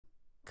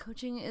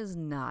Coaching is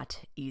not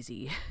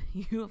easy.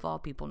 You, of all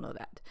people, know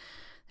that.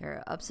 There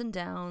are ups and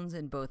downs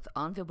in both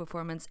on-field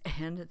performance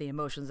and the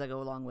emotions that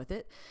go along with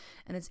it,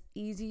 and it's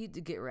easy to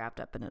get wrapped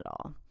up in it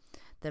all.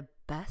 The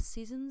best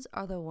seasons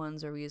are the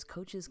ones where we as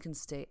coaches can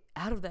stay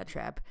out of that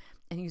trap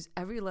and use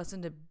every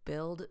lesson to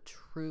build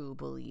true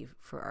belief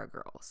for our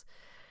girls.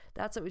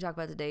 That's what we talk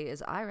about today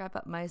as I wrap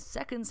up my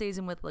second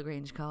season with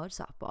LaGrange College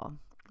softball.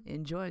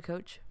 Enjoy,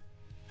 Coach.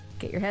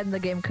 Get your head in the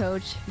game,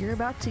 Coach. You're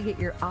about to get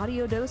your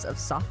audio dose of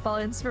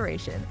softball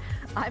inspiration.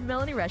 I'm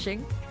Melanie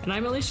Rushing. And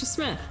I'm Alicia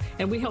Smith,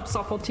 and we help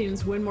softball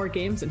teams win more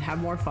games and have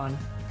more fun.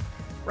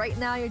 Right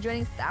now, you're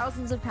joining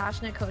thousands of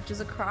passionate coaches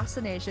across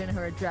the nation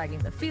who are dragging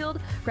the field,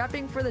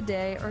 prepping for the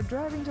day, or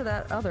driving to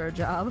that other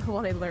job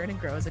while they learn and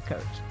grow as a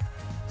coach.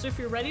 So if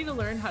you're ready to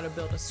learn how to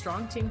build a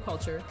strong team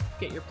culture,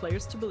 get your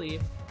players to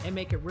believe, and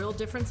make a real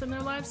difference in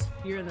their lives,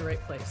 you're in the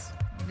right place.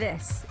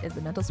 This is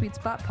the Mental Sweet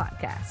Spot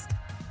Podcast.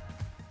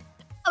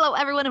 Hello,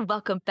 everyone, and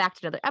welcome back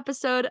to another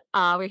episode.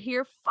 We're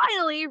here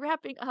finally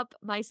wrapping up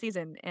my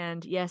season.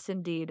 And yes,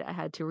 indeed, I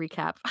had to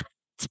recap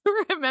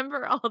to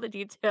remember all the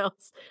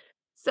details.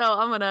 So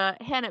I'm going to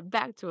hand it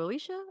back to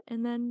Alicia,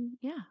 and then,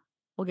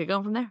 we'll get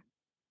going from there.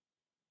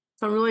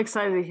 So I'm really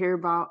excited to hear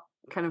about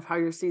kind of how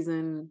your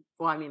season,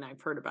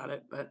 I've heard about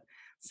it, but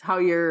how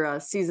your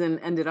season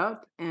ended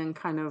up and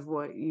kind of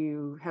what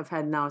you have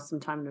had now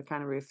some time to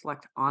kind of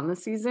reflect on the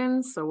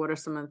season. So what are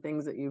some of the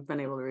things that you've been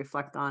able to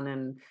reflect on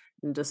and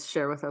just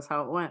share with us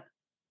how it went?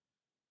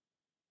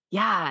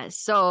 Yeah,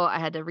 so I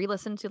had to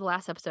re-listen to the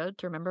last episode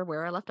to remember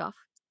where I left off.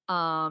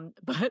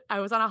 But I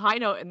was on a high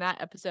note in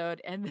that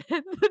episode, and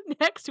then the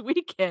next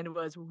weekend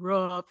was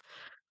rough.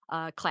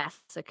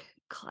 Classic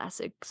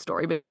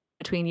story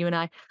between you and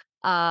I.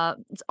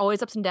 It's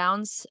always ups and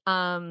downs.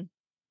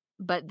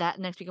 But that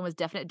next weekend was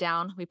definite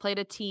down. We played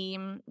a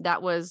team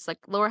that was like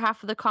lower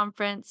half of the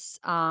conference,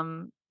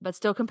 but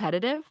still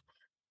competitive.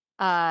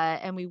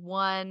 And we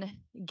won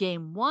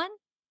game one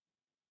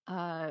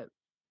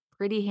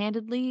pretty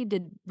handedly,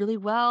 did really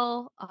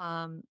well.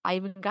 I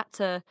even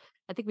I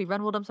think we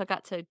run ruled them, so I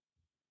got to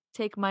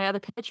take my other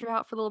pitcher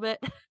out for a little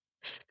bit,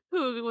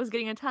 who was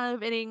getting a ton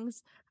of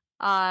innings,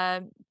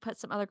 put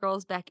some other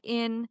girls back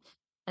in.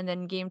 And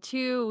then game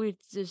two, we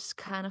just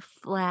kind of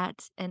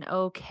flat and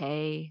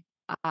okay.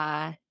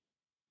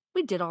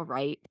 We did all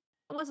right.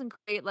 It wasn't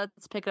great.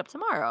 Let's pick it up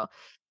tomorrow,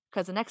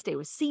 because the next day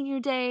was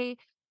senior day.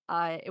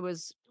 It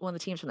was one of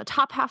the teams from the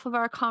top half of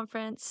our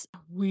conference.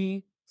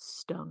 We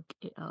stunk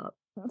it up.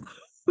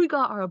 We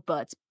got our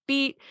butts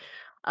beat,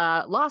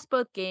 lost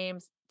both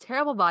games,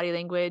 terrible body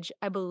language.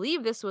 I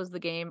believe this was the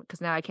game, because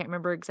now I can't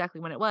remember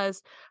exactly when it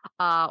was,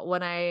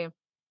 when I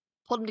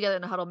pulled them together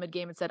in the huddle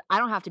mid-game and said, I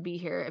don't have to be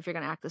here if you're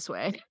going to act this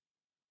way,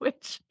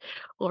 which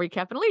will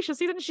recap in Alicia's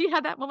season. She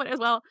had that moment as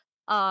well.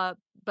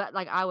 But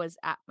like I was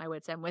at my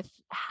wit's end with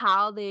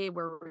how they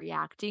were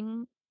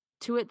reacting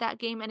to it that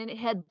game, and it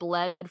had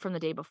bled from the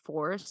day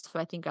before. So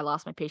I think I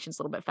lost my patience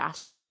a little bit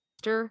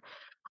faster.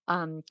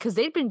 Because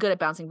they'd been good at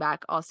bouncing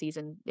back all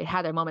season. They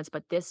had their moments,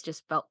 but this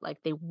just felt like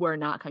they were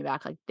not coming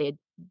back. Like they had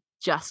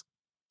just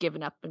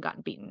given up and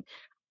gotten beaten.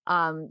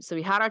 So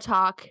we had our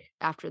talk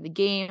after the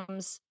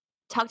games,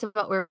 talked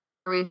about where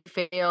we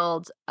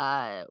failed,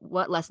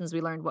 what lessons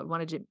we learned, what we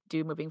wanted to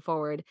do moving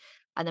forward.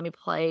 And then we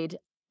played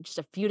just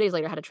a few days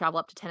later, had to travel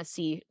up to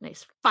Tennessee,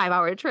 nice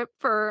 5-hour trip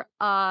for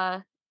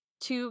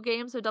 2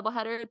 games, a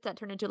doubleheader that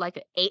turned into like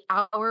an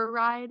 8-hour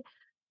ride.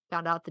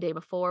 Found out the day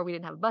before we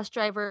didn't have a bus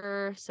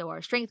driver, so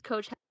our strength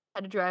coach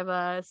had to drive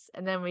us.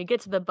 And then we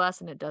get to the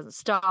bus and it doesn't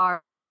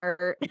start.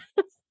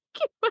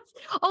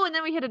 Oh, and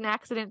then we had an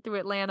accident through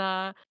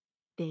Atlanta.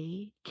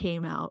 They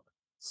came out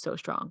so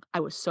strong. I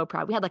was so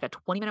proud. We had like a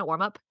 20-minute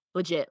warm-up.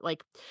 Legit,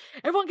 like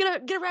everyone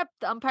get a rep.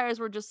 The umpires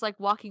were just like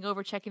walking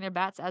over, checking their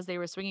bats as they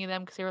were swinging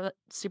them, because they were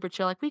super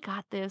chill. Like, we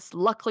got this.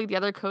 Luckily, the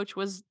other coach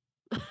was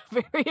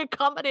very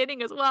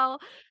accommodating as well.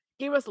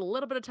 Gave us a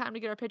little bit of time to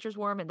get our pitchers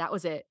warm, and that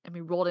was it. And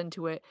we rolled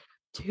into it.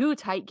 2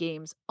 tight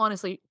games.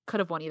 Honestly,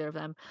 could have won either of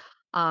them.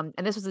 And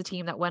this was the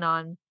team that went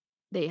on.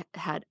 They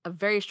had a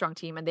very strong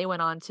team, and they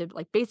went on to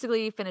like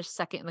basically finish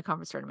second in the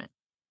conference tournament.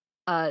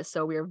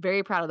 So we were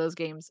very proud of those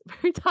games.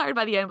 Very tired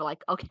by the end, but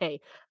like, okay,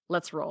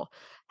 let's roll.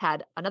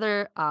 Had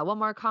another one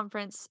more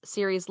conference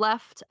series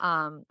left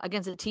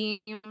against a team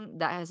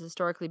that has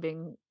historically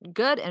been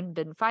good and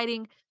been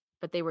fighting,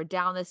 but they were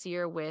down this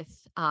year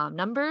with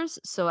numbers.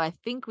 So I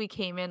think we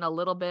came in a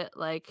little bit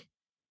like,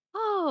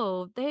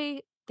 oh,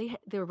 they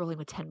were rolling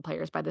with 10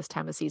 players by this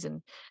time of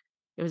season.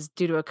 It was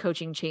due to a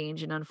coaching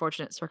change and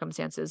unfortunate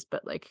circumstances,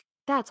 but like,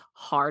 that's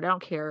hard. I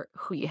don't care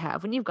who you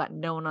have when you've got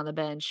no one on the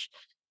bench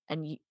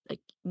and you,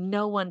 like,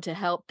 no one to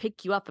help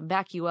pick you up and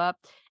back you up.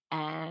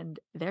 And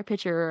their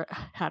pitcher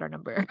had our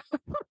number.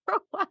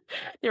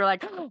 They were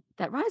like, oh,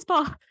 that rise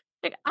ball,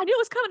 like, I knew it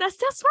was coming. That's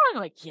still strong.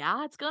 I'm like,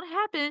 yeah, it's gonna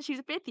happen. She's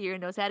a 5th year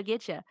and knows how to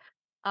get you.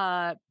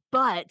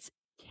 But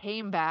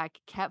came back,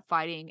 kept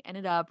fighting,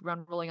 ended up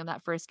run rolling on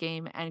that first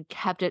game and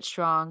kept it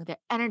strong. Their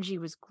energy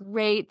was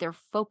great. Their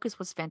focus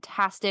was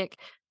fantastic.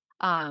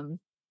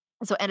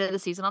 So ended the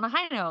season on a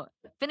high note.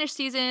 Finished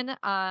season.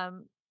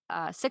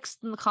 sixth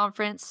in the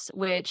conference,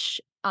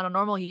 which on a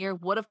normal year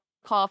would have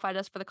qualified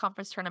us for the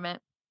conference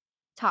tournament.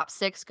 Top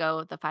six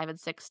go, the 5 and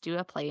 6 do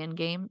a play-in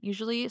game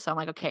usually. So I'm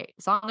like, okay,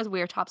 as long as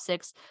we are top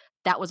six,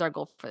 that was our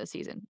goal for the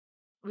season.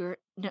 We were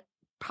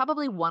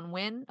probably one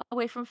win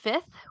away from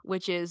fifth,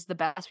 which is the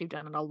best we've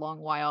done in a long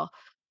while.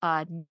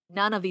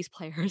 None of these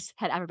players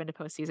had ever been to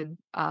postseason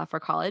for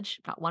college,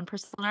 not one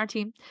person on our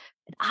team.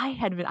 And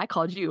I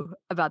called you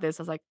about this.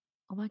 I was like,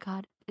 oh my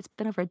God, it's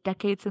been over a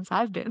decade since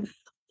I've been.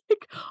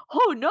 Like,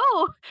 oh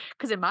no.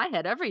 Because in my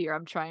head, every year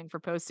I'm trying for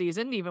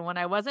postseason, even when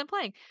I wasn't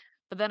playing.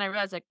 But then I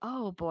realized, like,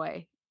 oh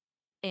boy.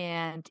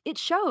 And it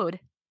showed.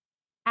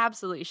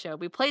 Absolutely showed.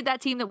 We played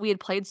that team that we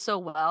had played so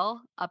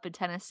well up in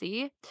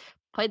Tennessee,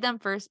 played them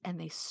first, and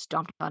they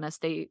stomped on us.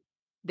 They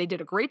did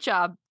a great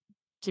job,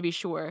 to be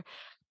sure,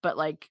 but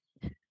like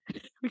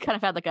we kind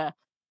of had like a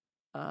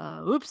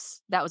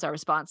oops, that was our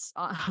response.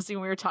 Honestly,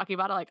 when we were talking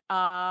about it, like,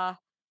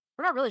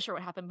 we're not really sure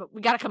what happened, but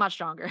we got to come out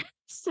stronger.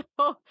 So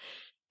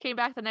came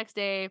back the next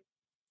day,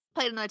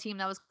 played another team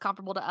that was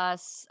comparable to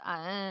us,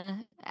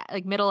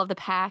 like middle of the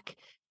pack.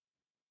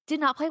 Did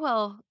not play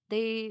well.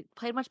 They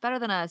played much better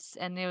than us,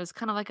 and it was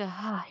kind of like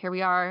here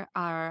we are,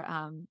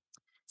 our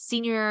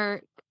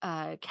senior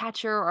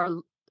catcher,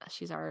 or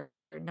she's our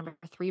number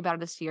 3 batter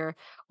this year.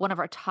 One of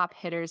our top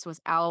hitters was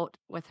out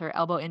with her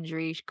elbow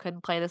injury. She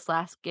couldn't play this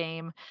last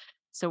game.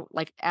 So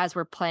like as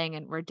we're playing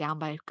and we're down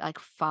by like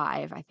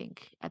 5, I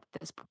think at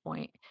this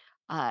point,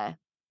 in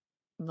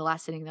the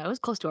last inning, though, it was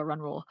close to a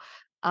run rule.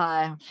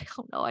 I'm like,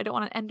 oh no, I don't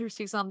want to end her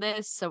season on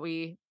this. So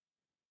we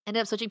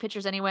ended up switching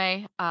pitchers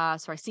anyway.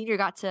 So our senior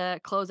got to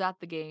close out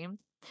the game.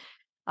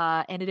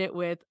 Ended it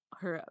with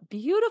her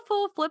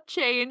beautiful flip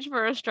change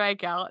for a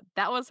strikeout.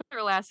 That was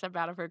her last at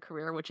bat of her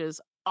career, which is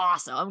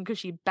awesome because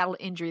she battled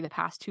injury the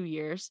past 2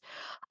 years.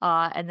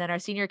 And then our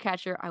senior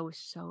catcher,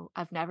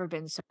 I've never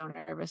been so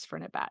nervous for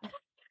an at bat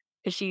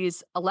because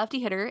she's a lefty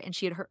hitter and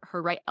she had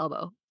her right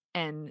elbow.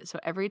 And so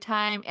every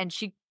time, and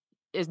she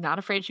is not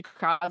afraid, she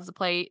crowds the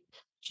plate.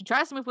 She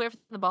tries to move away from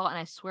the ball, and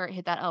I swear it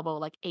hit that elbow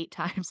like 8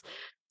 times.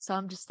 So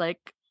I'm just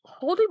like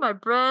holding my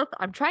breath.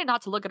 I'm trying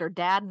not to look at her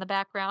dad in the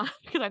background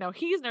because I know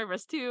he's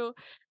nervous too.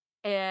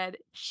 And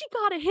she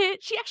got a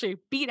hit. She actually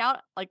beat out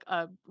like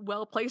a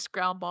well-placed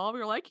ground ball. We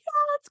were like,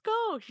 yeah, let's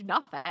go. She's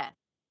not fast.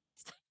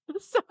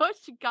 So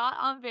she got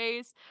on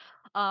base.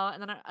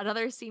 And then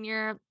another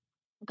senior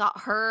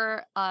got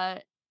her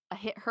a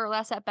hit her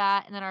last at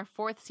bat. And then our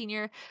 4th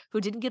senior,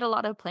 who didn't get a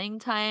lot of playing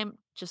time,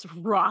 just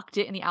rocked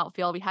it in the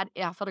outfield. We had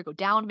outfielder go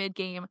down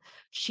mid-game.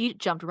 She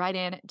jumped right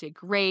in, did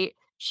great.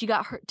 She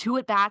got her 2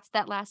 at bats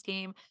that last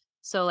game.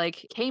 So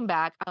like came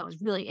back. I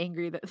was really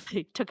angry that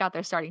they took out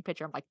their starting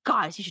pitcher. I'm like,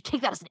 guys, you should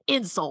take that as an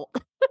insult.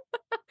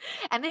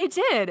 And they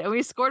did. And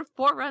we scored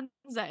 4 runs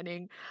that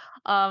inning.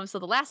 So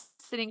the last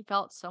inning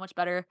felt so much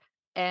better.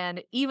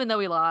 And even though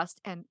we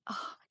lost, and oh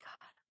my God,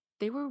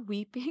 they were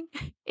weeping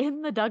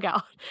in the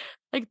dugout.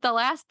 Like the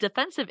last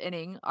defensive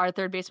inning, our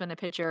third baseman and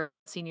pitcher,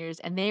 seniors,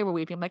 and they were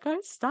weeping. I'm like, oh,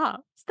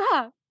 stop.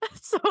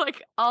 So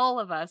like all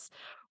of us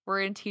were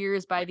in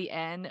tears by the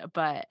end,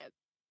 but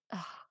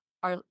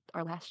our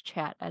last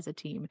chat as a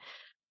team,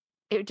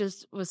 it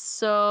just was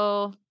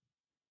so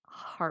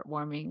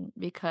heartwarming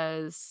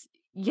because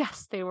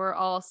yes, they were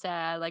all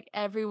sad. Like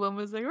everyone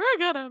was like, we're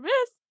gonna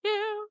miss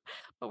you,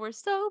 but we're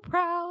so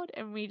proud.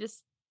 And we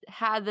just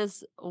had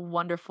this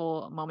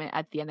wonderful moment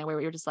at the end there where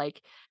we were just like,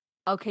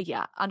 okay,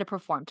 yeah,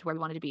 underperformed to where we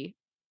wanted to be.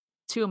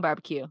 2 in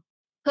barbecue.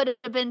 Could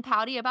have been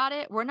pouty about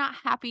it. We're not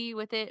happy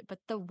with it, but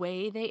the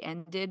way they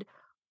ended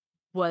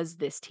was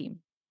this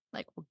team.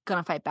 Like, we're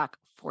gonna fight back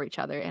for each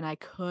other. And I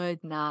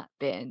could not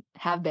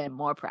have been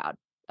more proud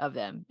of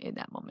them in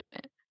that moment.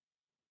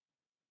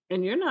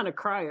 And you're not a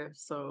crier,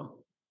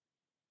 so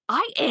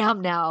I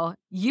am now.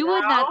 You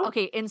would not. Now?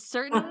 Okay, in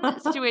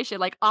certain situation,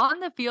 like on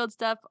the field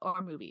stuff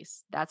or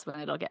movies, that's when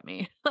it'll get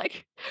me.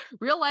 Like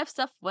real life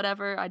stuff,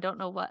 whatever. I don't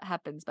know what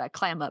happens, but I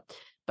clam up.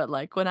 But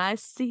like when I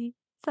see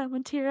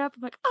someone tear up,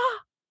 I'm like, ah.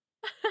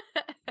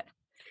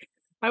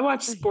 I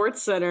watch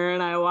Sports Center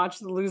and I watch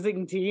the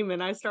losing team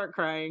and I start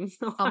crying.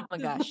 Oh my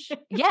gosh.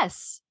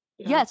 Yes.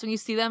 Yeah. Yes. When you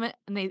see them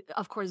and they,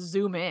 of course,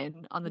 zoom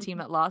in on the team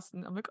that lost,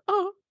 and I'm like,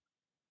 oh.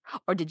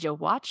 Or did you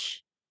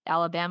watch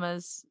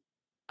Alabama's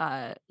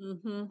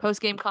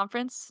post game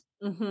conference?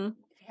 Mm-hmm.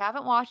 If you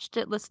haven't watched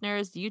it,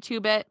 listeners,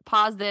 YouTube it,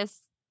 pause this,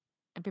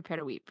 and prepare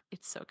to weep.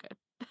 It's so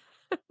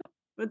good.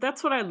 But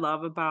that's what I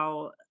love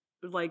about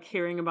like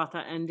hearing about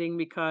that ending,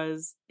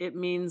 because it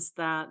means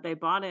that they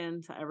bought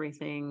into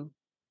everything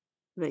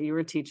that you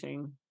were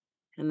teaching,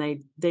 and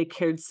they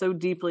cared so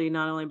deeply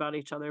not only about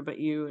each other but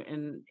you,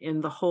 and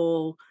in the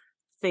whole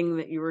thing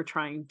that you were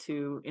trying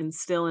to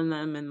instill in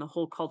them, and the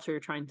whole culture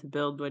you're trying to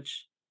build,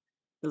 which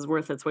is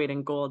worth its weight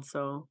in gold.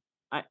 So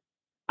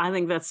I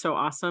think that's so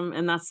awesome.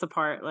 And that's the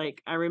part,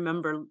 like, I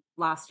remember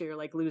last year,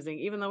 like losing,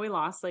 even though we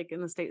lost, like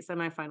in the state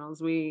semifinals,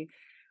 we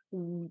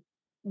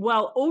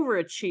well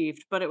overachieved,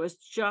 but it was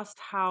just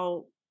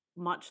how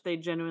much they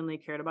genuinely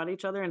cared about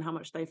each other and how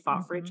much they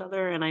fought for each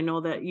other. And I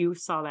know that you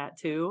saw that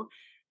too,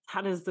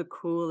 That is the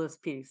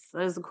coolest piece.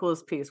 That is the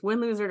coolest piece. Win,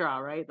 lose, or draw,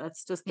 right?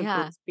 That's just the Yeah.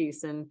 coolest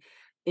piece. And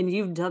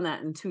you've done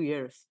that in 2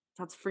 years.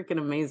 That's freaking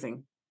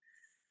amazing.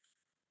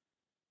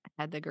 I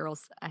had the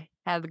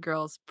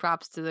girls.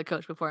 Props to the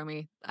coach before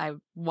me. I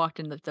walked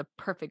in the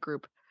perfect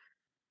group.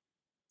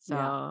 Yeah.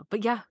 So,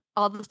 but yeah,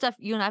 all the stuff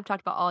you and I've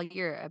talked about all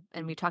year,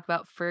 and Mm. we talked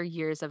about for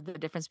years of the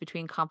difference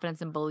between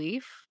confidence and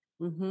belief.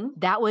 Mm-hmm.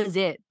 That was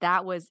it.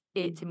 That was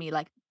it to Mhm. me.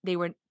 Like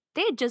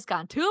they had just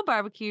gone to a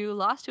barbecue,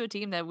 lost to a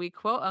team that we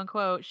quote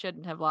unquote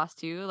shouldn't have lost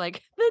to.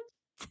 Like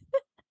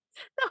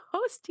the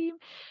host team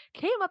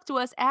came up to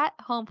us at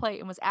home plate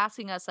and was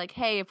asking us like,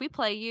 "Hey, if we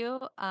play you,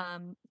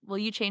 will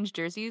you change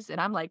jerseys?" And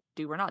I'm like,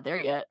 "Dude, we're not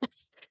there yet."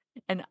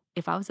 And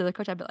if I was the other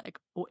coach, I'd be like,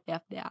 "Oh,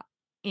 F that."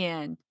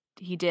 And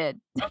he did.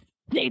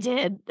 They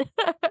did.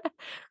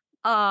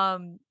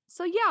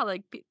 So yeah,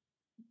 like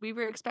we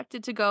were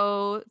expected to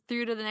go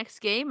through to the next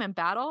game and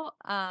battle.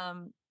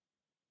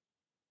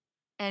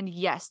 And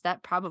yes,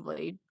 that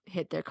probably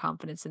hit their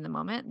confidence in the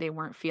moment. They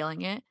weren't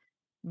feeling it.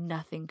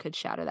 Nothing could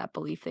shatter that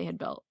belief they had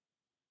built.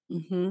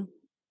 Mm-hmm.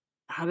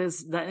 That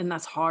is that, and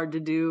that's hard to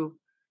do,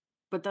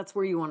 but that's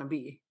where you want to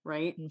be,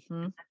 right?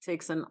 Hmm. It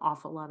takes an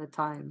awful lot of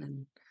time,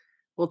 and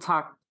we'll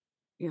talk,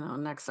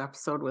 next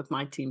episode with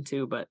my team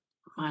too. But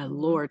my Hmm.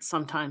 lord,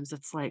 sometimes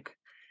it's like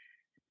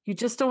you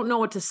just don't know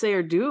what to say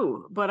or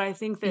do. But I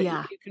think that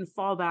Yeah. you can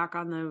fall back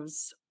on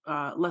those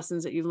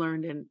lessons that you've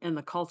learned in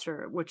the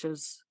culture, which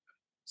is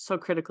so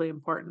critically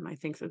important. I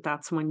think that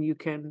that's when you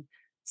can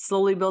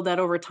slowly build that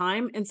over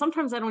time. And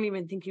sometimes I don't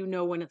even think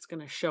when it's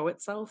going to show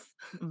itself.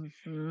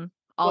 Hmm.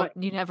 But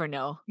You never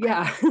know.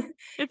 yeah,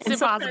 It's and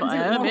impossible.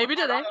 sometimes it won't Maybe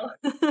today.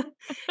 at all.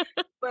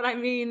 But I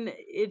mean,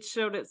 it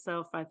showed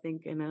itself, I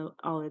think, in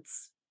all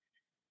its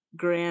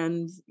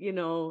grand,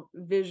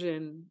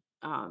 vision.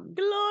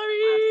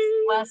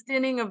 Glory. Last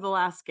inning of the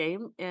last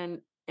game,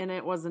 and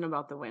it wasn't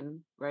about the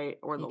win, right,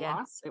 or the Yeah.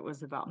 loss. It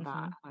was about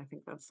that. Hmm. I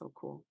think that's so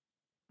cool.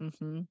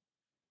 Hmm.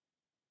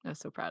 I was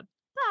so proud.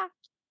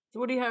 So,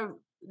 what do you have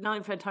now?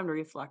 You've had time to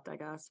reflect, I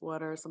guess.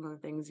 What are some of the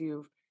things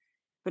you've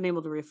been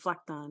able to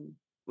reflect on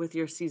with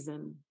your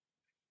season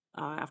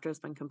after it's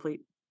been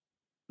complete?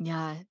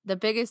 Yeah, the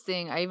biggest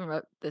thing, I even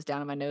wrote this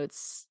down in my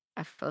notes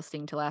after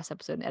listening to last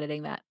episode and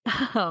editing that.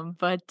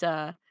 But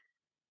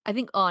I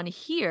think on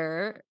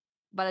here,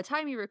 by the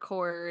time you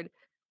record,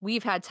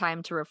 we've had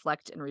time to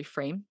reflect and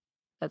reframe.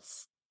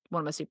 That's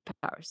one of my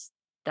superpowers.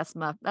 That's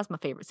my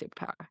favorite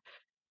superpower.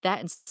 That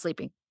and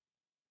sleeping.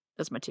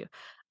 Those are my two.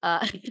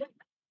 Uh,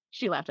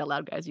 she laughed out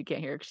loud, guys. You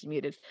can't hear her 'cause she's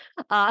muted.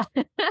 Uh,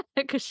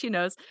 because she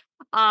knows.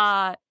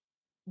 Uh,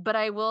 but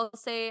I will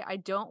say I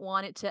don't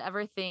want it to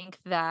ever think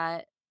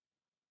that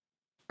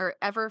or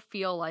ever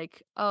feel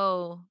like,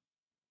 oh,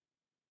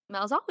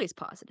 Mel's always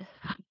positive.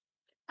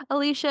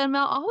 Alicia and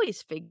Mel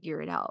always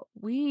figure it out.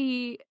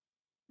 We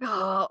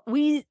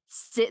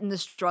sit in the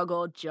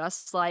struggle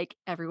just like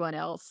everyone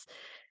else.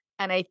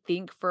 And I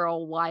think for a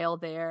while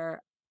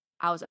there,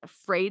 I was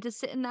afraid to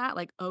sit in that,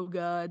 like, oh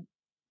God,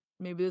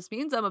 maybe this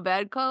means I'm a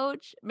bad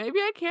coach. Maybe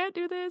I can't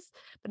do this.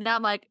 But now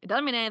I'm like, it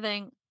doesn't mean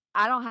anything.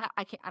 I don't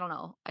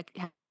know.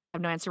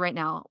 Have no answer right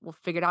now. We'll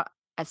figure it out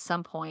at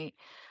some point.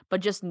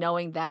 But just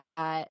knowing that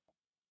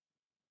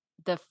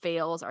the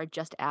fails are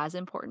just as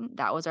important.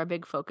 That was our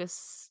big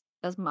focus.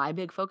 That's my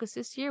big focus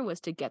this year was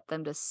to get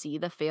them to see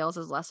the fails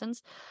as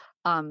lessons.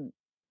 Um,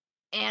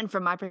 and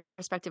from my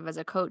perspective as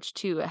a coach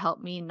too, it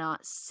helped me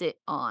not sit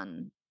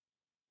on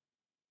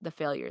the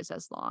failures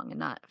as long and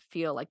not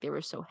feel like they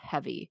were so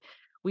heavy.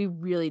 We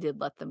really did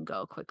let them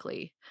go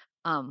quickly,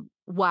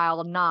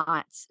 while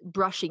not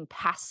brushing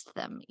past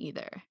them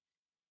either.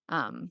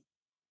 Um,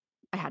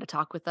 I had a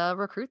talk with a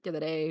recruit the other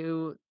day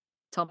who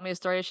told me a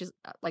story. She's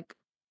like,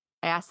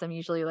 I ask them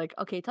usually like,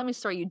 "Okay, tell me a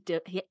story you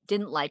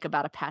didn't like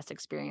about a past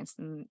experience."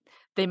 And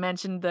they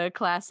mentioned the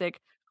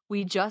classic,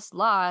 "We just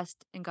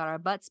lost and got our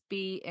butts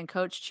beat and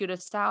coach chewed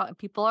us out and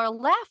people are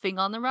laughing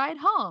on the ride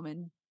home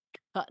and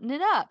cutting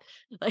it up."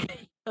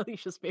 Like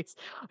Alicia's face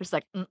was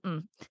like,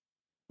 "Mm-mm."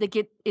 Like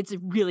it's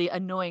really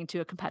annoying to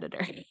a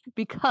competitor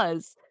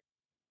because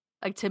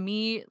like to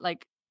me,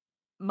 like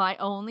my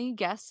only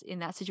guess in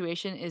that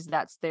situation is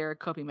that's their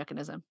coping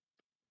mechanism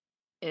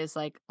is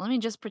like, let me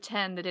just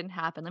pretend it didn't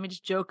happen. Let me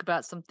just joke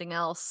about something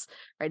else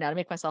right now to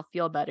make myself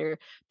feel better.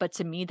 But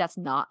to me, that's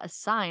not a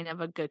sign of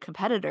a good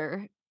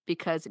competitor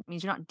because it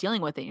means you're not dealing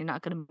with it. You're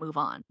not going to move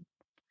on.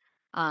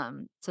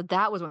 So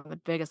that was one of the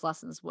biggest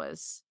lessons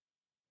was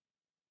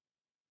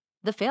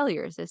the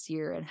failures this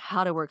year and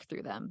how to work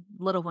through them,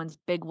 little ones,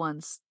 big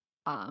ones,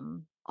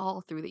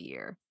 all through the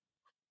year.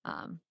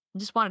 I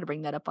just wanted to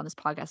bring that up on this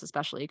podcast,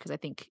 especially because I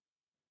think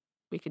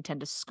we can tend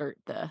to skirt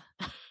the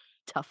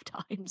tough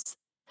times.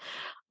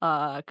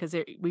 Because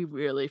we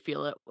really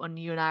feel it when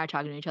you and I are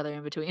talking to each other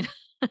in between.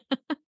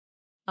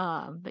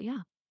 But yeah,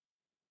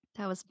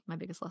 that was my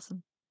biggest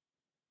lesson.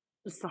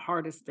 It's the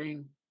hardest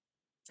thing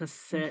to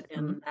sit Mhm.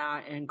 in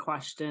that and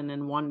question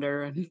and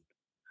wonder and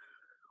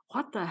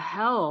what the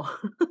hell?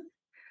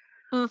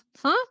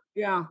 Huh?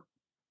 Yeah.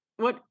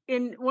 What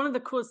and one of the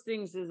coolest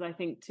things is I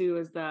think too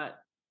is that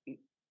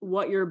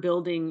what you're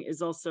building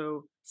is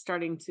also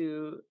starting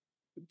to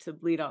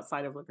bleed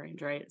outside of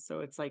LaGrange, right?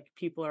 So it's like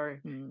people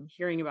are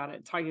hearing about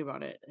it, talking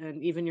about it,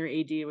 and even your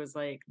AD was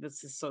like,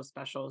 "This is so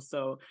special."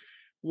 So,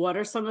 what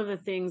are some of the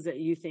things that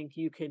you think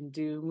you can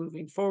do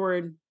moving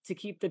forward to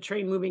keep the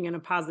train moving in a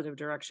positive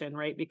direction,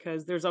 right?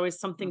 Because there's always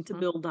something to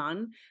build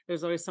on.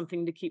 There's always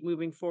something to keep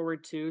moving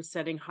forward to,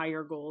 setting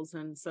higher goals.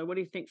 And so, what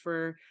do you think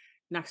for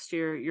next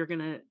year you're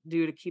gonna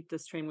do to keep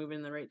this train moving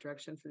in the right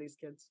direction for these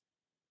kids?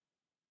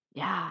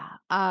 Yeah.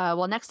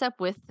 Well, next up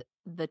with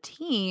the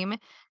team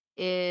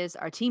is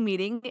our team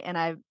meeting,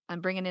 and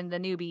I'm bringing in the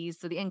newbies,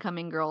 so the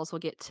incoming girls will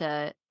get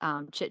to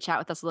chit chat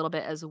with us a little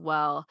bit as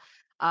well.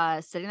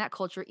 Setting that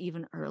culture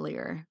even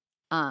earlier,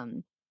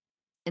 um,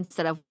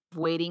 instead of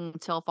waiting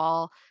until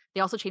fall.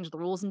 They also changed the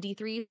rules in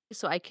D3,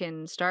 so I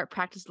can start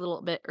practice a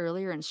little bit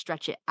earlier and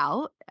stretch it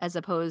out, as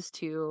opposed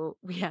to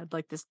we had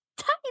like this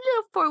tiny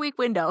little 4-week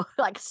window,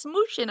 like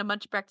smooshing a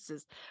bunch of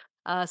practices.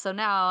 So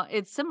now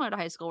it's similar to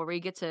high school where we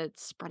get to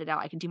spread it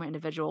out. I can do my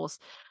individuals,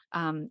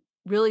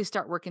 really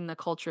start working the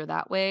culture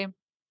that way.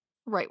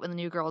 Right when the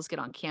new girls get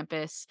on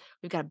campus,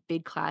 we've got a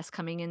big class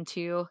coming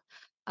into,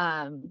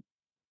 um,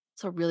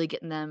 so really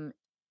getting them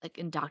like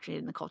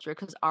indoctrinated in the culture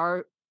because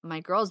our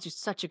my girls do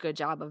such a good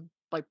job of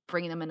like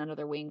bringing them in under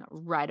their wing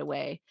right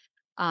away.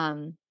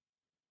 Um,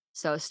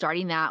 so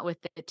starting that with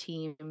the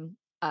team,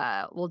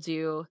 we'll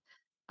do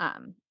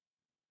um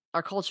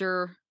our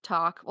culture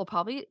talk. We'll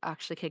probably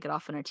actually kick it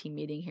off in our team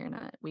meeting here in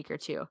a week or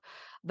two.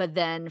 But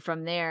then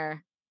from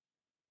there,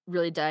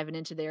 really diving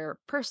into their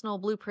personal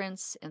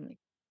blueprints and like,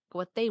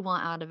 what they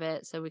want out of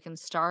it so we can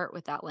start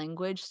with that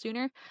language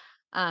sooner.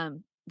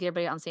 Get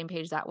everybody on the same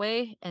page that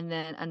way. And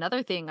then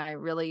another thing I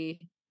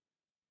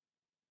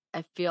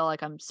feel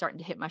like I'm starting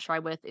to hit my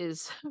stride with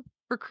is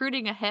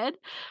recruiting ahead.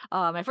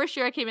 My first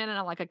year I came in and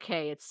I'm like,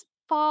 okay, it's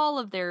fall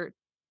of their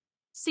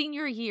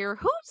senior year.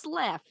 Who's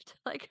left?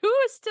 Like, who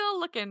is still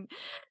looking?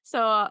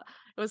 So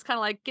it was kind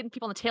of like getting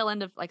people on the tail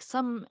end of like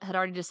some had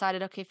already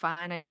decided, okay,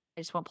 fine, I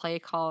just won't play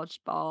college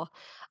ball.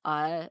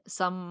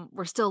 Some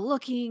were still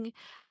looking.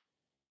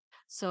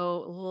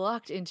 So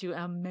lucked into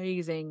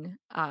amazing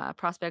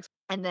prospects.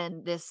 And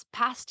then this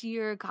past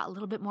year got a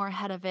little bit more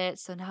ahead of it.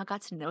 So now I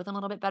got to know them a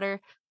little bit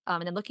better.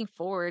 And then looking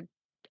forward,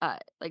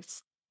 like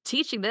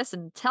teaching this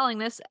and telling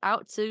this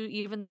out to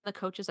even the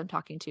coaches I'm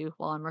talking to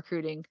while I'm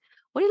recruiting.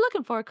 What are you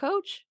looking for,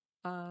 coach?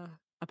 A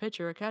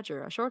pitcher, a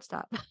catcher, a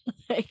shortstop.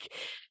 Like,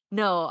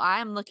 no,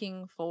 I'm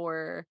looking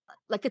for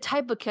like the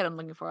type of kid I'm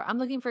looking for. I'm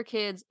looking for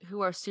kids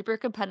who are super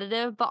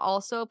competitive, but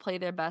also play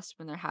their best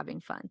when they're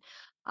having fun,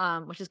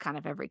 which is kind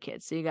of every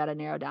kid. So you got to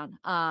narrow down.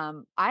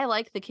 I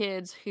like the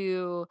kids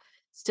who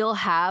still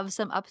have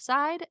some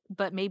upside,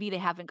 but maybe they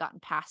haven't gotten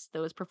past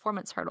those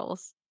performance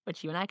hurdles,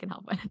 which you and I can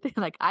help with.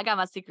 Like I got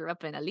my secret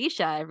up in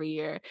Alicia every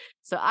year,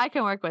 so I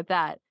can work with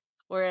that.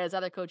 Whereas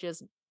other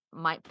coaches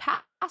might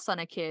pass on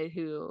a kid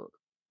who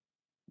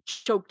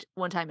choked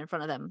one time in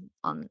front of them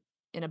on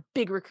in a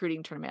big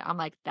recruiting tournament. I'm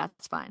like,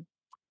 that's fine.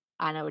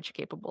 I know what you're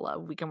capable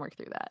of. We can work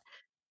through that.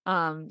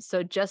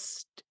 So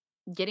just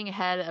getting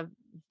ahead of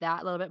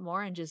that a little bit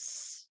more and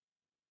just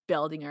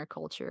building our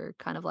culture,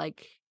 kind of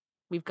like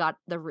we've got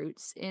the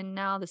roots in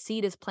now. The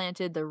seed is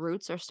planted, the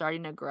roots are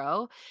starting to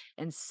grow,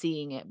 and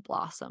seeing it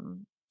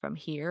blossom from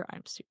here,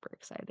 I'm super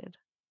excited.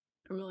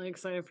 I'm really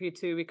excited for you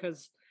too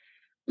because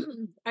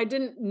I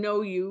didn't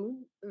know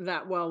you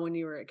that well when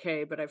you were at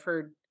K, but I've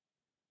heard,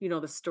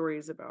 the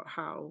stories about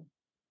how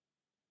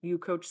you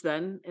coached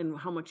then and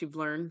how much you've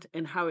learned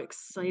and how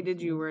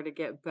excited you were to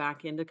get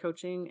back into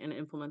coaching and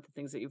implement the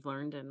things that you've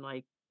learned and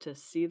like to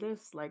see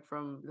this like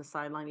from the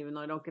sideline, even though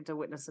I don't get to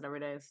witness it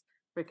every day, is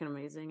freaking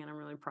amazing. And I'm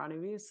really proud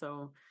of you.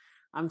 So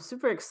I'm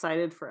super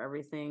excited for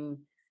everything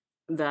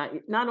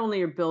that not only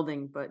you're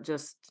building, but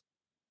just,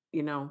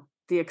 the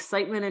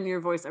excitement in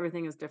your voice,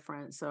 everything is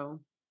different. So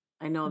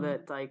I know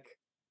that like,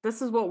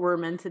 this is what we're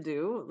meant to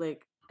do.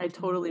 Like, I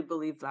totally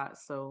believe that.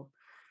 So,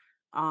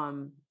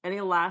 any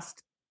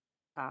last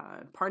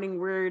parting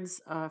words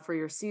for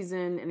your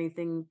season,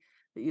 anything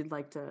that you'd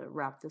like to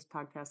wrap this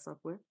podcast up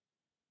with?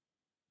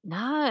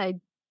 Nah,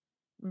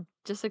 I'm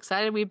just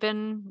excited. We've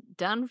been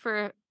done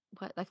for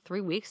what, like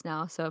 3 weeks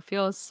now, so it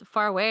feels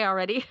far away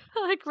already.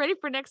 Like ready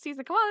for next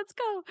season. Come on, let's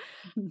go.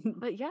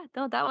 But yeah,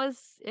 no, that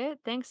was it.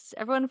 Thanks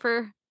everyone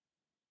for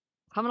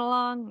coming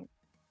along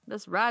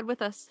this ride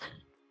with us.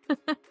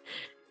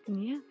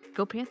 And yeah,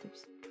 go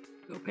Panthers.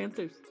 Go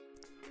Panthers.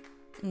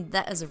 And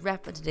that is a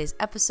wrap of today's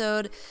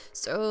episode.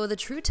 So the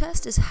true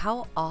test is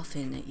how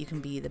often you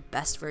can be the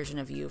best version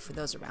of you for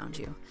those around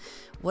you.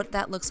 What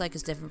that looks like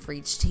is different for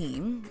each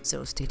team,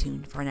 so stay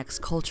tuned for our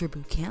next Culture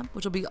Boot Camp,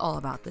 which will be all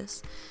about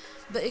this.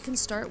 But it can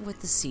start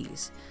with the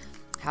C's.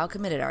 How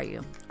committed are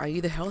you? Are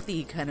you the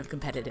healthy kind of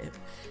competitive?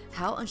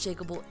 How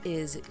unshakable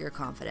is your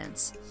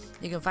confidence?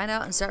 You can find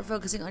out and start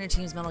focusing on your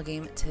team's mental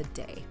game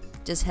today.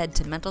 Just head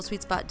to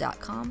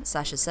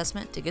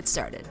mentalsweetspot.com/assessment to get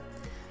started.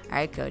 All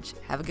right, coach,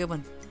 have a good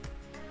one.